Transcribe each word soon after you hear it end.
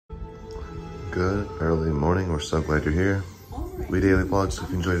Good early morning. We're so glad you're here. We daily vlogs. So if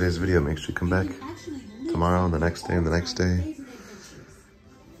you enjoyed today's video, make sure you come back tomorrow and the next day and the next day.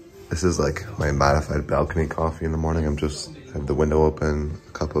 This is like my modified balcony coffee in the morning. I'm just have the window open,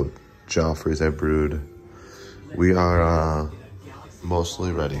 a cup of Joffrey's I brewed. We are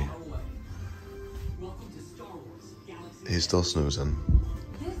mostly ready. He's still snoozing.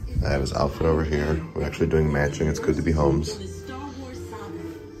 I have his outfit over here. We're actually doing matching. It's good to be homes.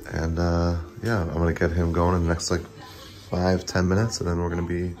 And yeah, I'm gonna get him going in the next like 5-10 minutes, and then we're gonna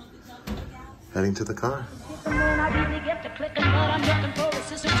be heading to the car.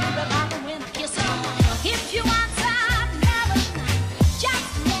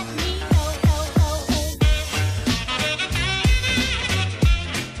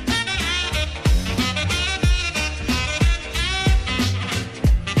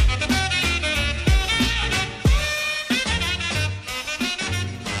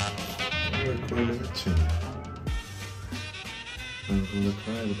 From the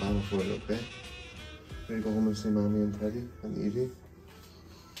car, the bottle for it, okay? Ready to go home and see Mommy and Teddy and Evie?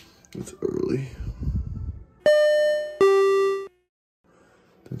 It's early.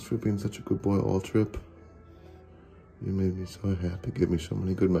 Thanks for being such a good boy all trip. You made me so happy, gave me so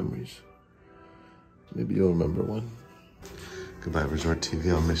many good memories. Maybe you'll remember one. Goodbye, Resort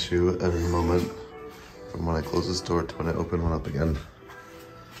TV. I'll miss you every moment from when I close this door to when I open one up again.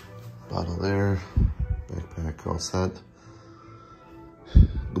 Bottle there, backpack all set.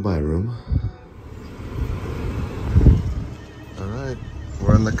 Goodbye, room. All right,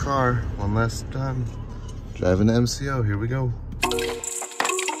 we're in the car one last time. Driving to MCO, here we go.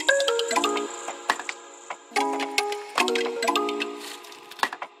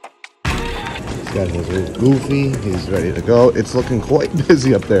 He's got his little Goofy, he's ready to go. It's looking quite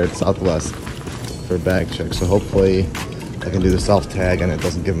busy up there at Southwest for bag check, so hopefully I can do the self-tag and it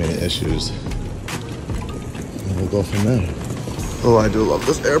doesn't give me any issues. And we'll go from there. Oh, I do love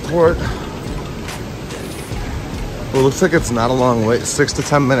this airport. Well, it looks like it's not a long wait, 6 to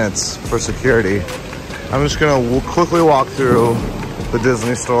 10 minutes for security. I'm just gonna quickly walk through the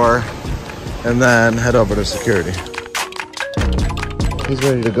Disney store and then head over to security. He's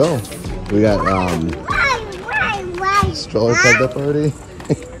ready to go. We got stroller plugged up already.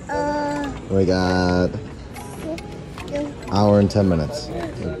 We got hour and 10 minutes.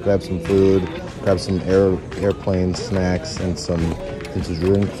 So grab some food, grab some airplane snacks and some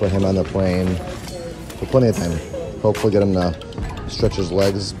drink for him on the plane. For plenty of time. Hopefully get him to stretch his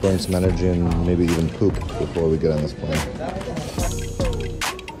legs, burn some energy, and maybe even poop before we get on this plane.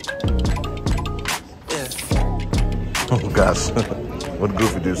 Oh gosh, what did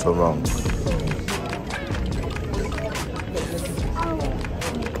Goofy do so wrong?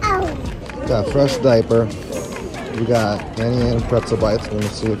 Got a fresh diaper. We got Annie and pretzel bites. We're gonna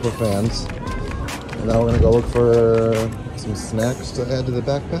see if we're fans. And now we're gonna go look for some snacks to add to the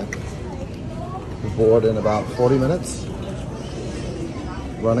backpack. We're board in about 40 minutes.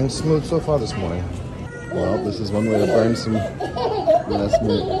 Running smooth so far this morning. Well, this is one way to burn some last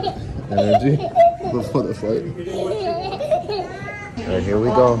minute energy before the flight. Alright, here we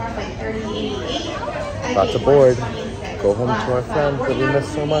go. About to board. Go home to our friends that we miss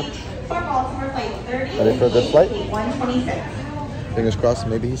so much. Ready for a good flight? Fingers crossed,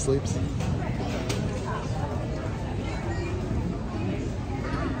 maybe he sleeps.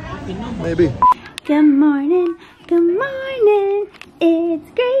 Maybe. Good morning, good morning. It's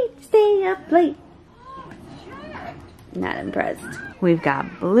great to stay up late. Not impressed. We've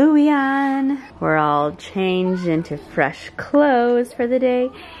got Bluey on. We're all changed into fresh clothes for the day.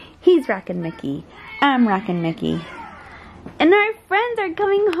 He's rocking Mickey. I'm rocking Mickey. And our friends are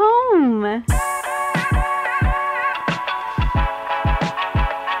coming home.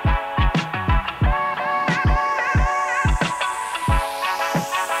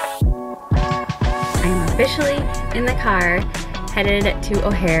 I'm officially in the car, headed to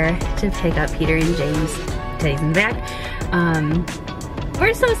O'Hare to pick up Peter and James. Teddy's in the back.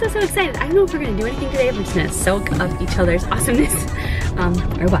 We're so excited. I don't know if we're gonna do anything today. We're just gonna soak up each other's awesomeness,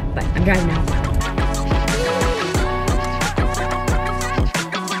 or what, but I'm driving now.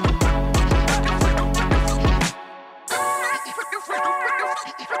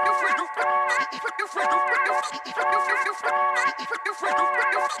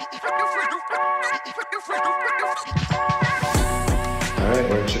 Alright,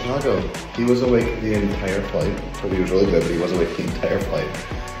 we're in Chicago. He was awake the entire flight. He was really good, but he was awake the entire flight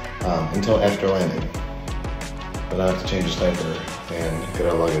until after landing. But now I have to change his diaper and get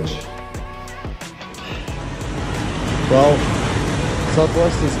our luggage. Well,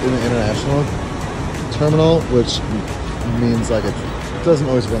 Southwest is in the international terminal, which means like it's doesn't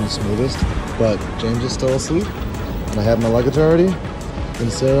always run the smoothest, but James is still asleep, and I have my luggage already,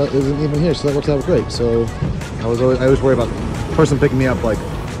 and Sarah isn't even here, so that works out great. So I always worry about the person picking me up, like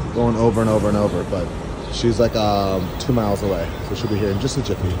going over and over and over, but she's like 2 miles away, so she'll be here in just a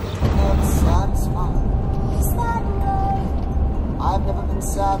jiffy. I've never been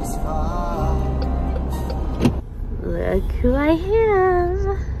satisfied. Look who I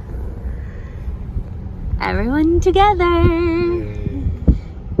have. Everyone together.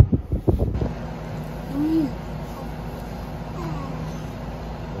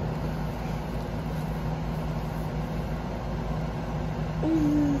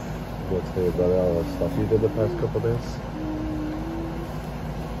 What's tell you about all the stuff you did the past couple days?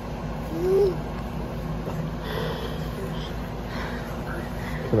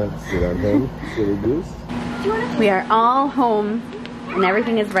 Can I sit on him, silly goose? We are all home and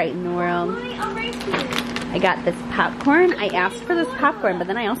everything is right in the world. I got this popcorn. I asked for this popcorn, but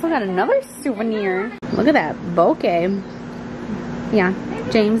then I also got another souvenir. Look at that bouquet. Yeah,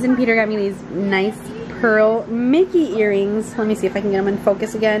 James and Peter got me these nice pearl Mickey earrings. Let me see if I can get them in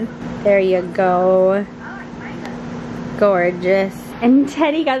focus again. There you go. Gorgeous. And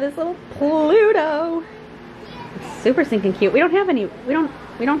Teddy got this little Pluto. It's super stinking cute. We don't have any. We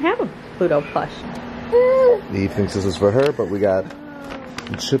don't have a Pluto plush. Eve thinks this is for her, but we got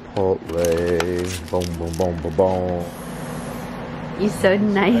Chipotle. Boom, boom, boom, boom, boom. You're so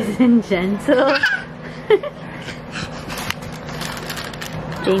nice and gentle.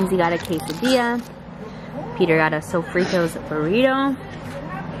 Jamesy got a quesadilla. Peter got a Sofritos burrito.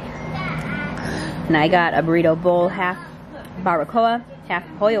 And I got a burrito bowl, half barbacoa, half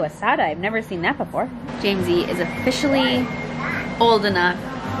pollo asada. I've never seen that before. Jamesy is officially old enough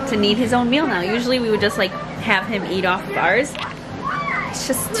to need his own meal now. Usually we would just like have him eat off of ours. It's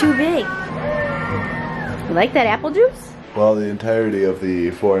just too big. You like that apple juice? Well, the entirety of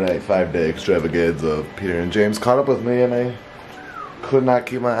the 4-night, 5-day extravaganza of Peter and James caught up with me, and I could not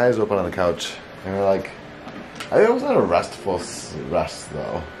keep my eyes open on the couch. And we're like, I was not a restful rest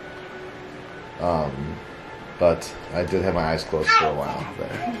though. But I did have my eyes closed for a while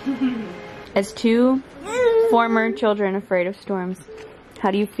there. As two former children afraid of storms, how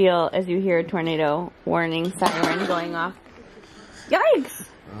do you feel as you hear a tornado warning siren going off? Yikes!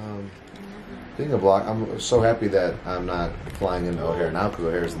 Being a block, I'm so happy that I'm not flying into O'Hare now, because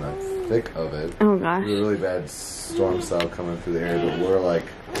O'Hare's in the thick of it. Oh gosh. There's a really bad storm cell coming through the air, but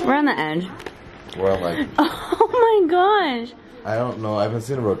we're on the edge. We're on like... Oh my gosh! I don't know, I haven't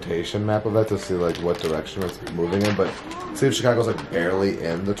seen a rotation map of that to see like what direction it's moving in, but see if Chicago's like barely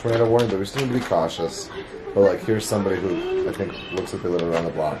in the tornado warning, but we still need to be cautious. But like, here's somebody who I think looks like they live around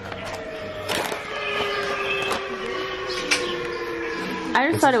the block. I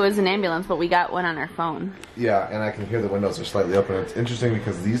just thought it was an ambulance, but we got one on our phone. Yeah, and I can hear the windows are slightly open. It's interesting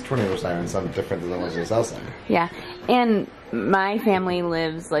because these tornado sirens sound different than the ones in the south side. Yeah, and my family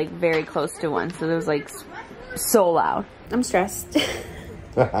lives like very close to one, so it was like so loud. I'm stressed.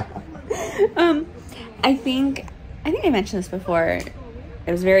 I think I mentioned this before.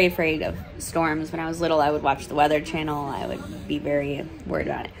 I was very afraid of storms when I was little. I would watch the Weather Channel. I would be very worried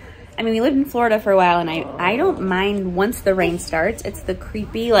about it. I mean, we lived in Florida for a while, and I don't mind once the rain starts. It's the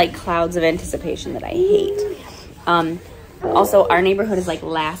creepy, like, clouds of anticipation that I hate. Also, our neighborhood is, like,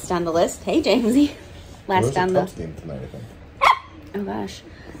 last on the list. Hey, Jamesy. Last on the... tonight, I think. Oh, gosh.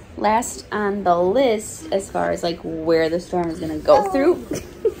 Last on the list as far as, like, where the storm is going to go through.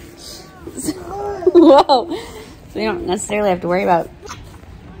 Whoa. So we don't necessarily have to worry about...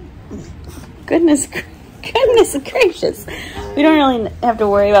 Goodness gracious. We don't really have to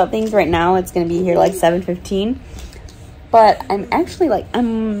worry about things right now. It's going to be here like 7:15. But I'm actually like,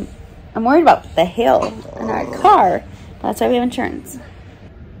 I'm worried about the hail in our car. That's why we have insurance.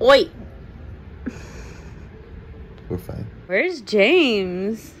 Oi. We're fine. Where's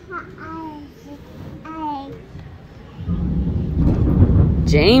James?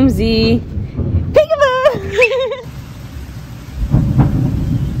 Jamesy. Peekaboo.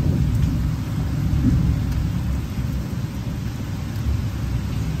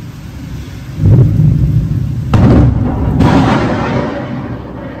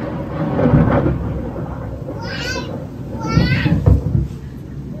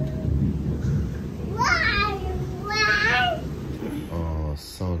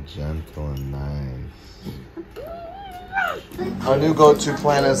 Gentle and nice. Our new go-to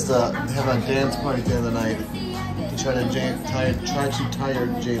plan is to have a dance party at the end of the night to try to tire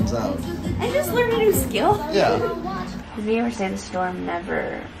James out. And just learn a new skill. Yeah. Did we ever say the storm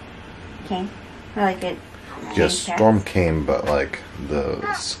never came? Or like it? Yes, storm came, but like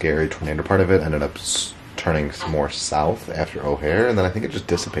the scary tornado part of it ended up turning more south after O'Hare, and then I think it just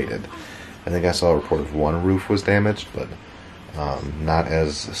dissipated. I think I saw a report of one roof was damaged, but not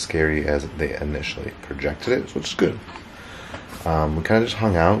as scary as they initially projected it, which is good. We kind of just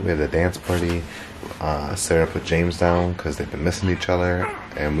hung out. We had a dance party. Sarah put James down because they've been missing each other,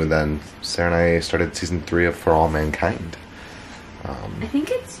 and then Sarah and I started season 3 of For All Mankind. I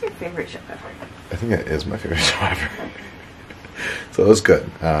think it's your favorite show ever. I think it is my favorite show ever. So it was good.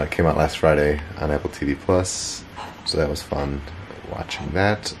 It came out last Friday on Apple TV Plus, so that was fun watching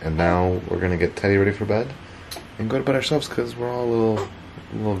that. And now we're gonna get Teddy ready for bed and go to bed ourselves because we're all a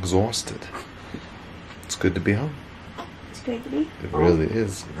little exhausted. It's good to be home. It's good to be home. It really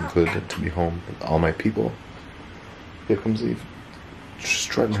is good to be home with all my people. Here comes Eve,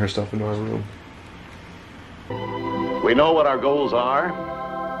 strutting her stuff into our room. We know what our goals are.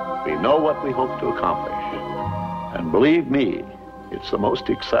 We know what we hope to accomplish. And believe me, it's the most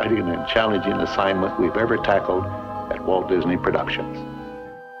exciting and challenging assignment we've ever tackled at Walt Disney Productions.